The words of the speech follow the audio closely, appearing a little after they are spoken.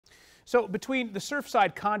So between the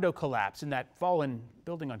Surfside condo collapse and that fallen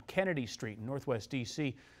building on Kennedy Street in Northwest D.C.,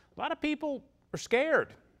 a lot of people are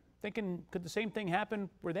scared, thinking could the same thing happen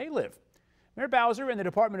where they live? Mayor Bowser and the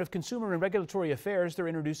Department of Consumer and Regulatory Affairs, they're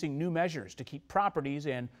introducing new measures to keep properties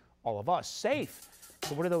and all of us safe.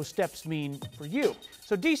 So what do those steps mean for you?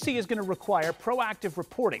 So D.C. is going to require proactive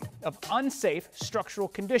reporting of unsafe structural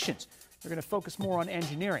conditions. They're going to focus more on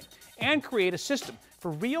engineering and create a system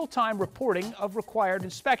for real-time reporting of required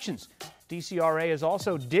inspections. DCRA is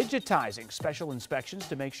also digitizing special inspections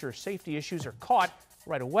to make sure safety issues are caught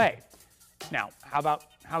right away. Now, how about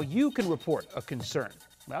how you can report a concern?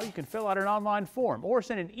 Well, you can fill out an online form or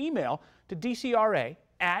send an email to dcra@dc.gov.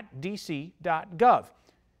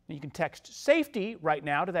 You can text SAFETY right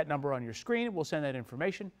now to that number on your screen, and we'll send that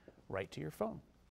information right to your phone.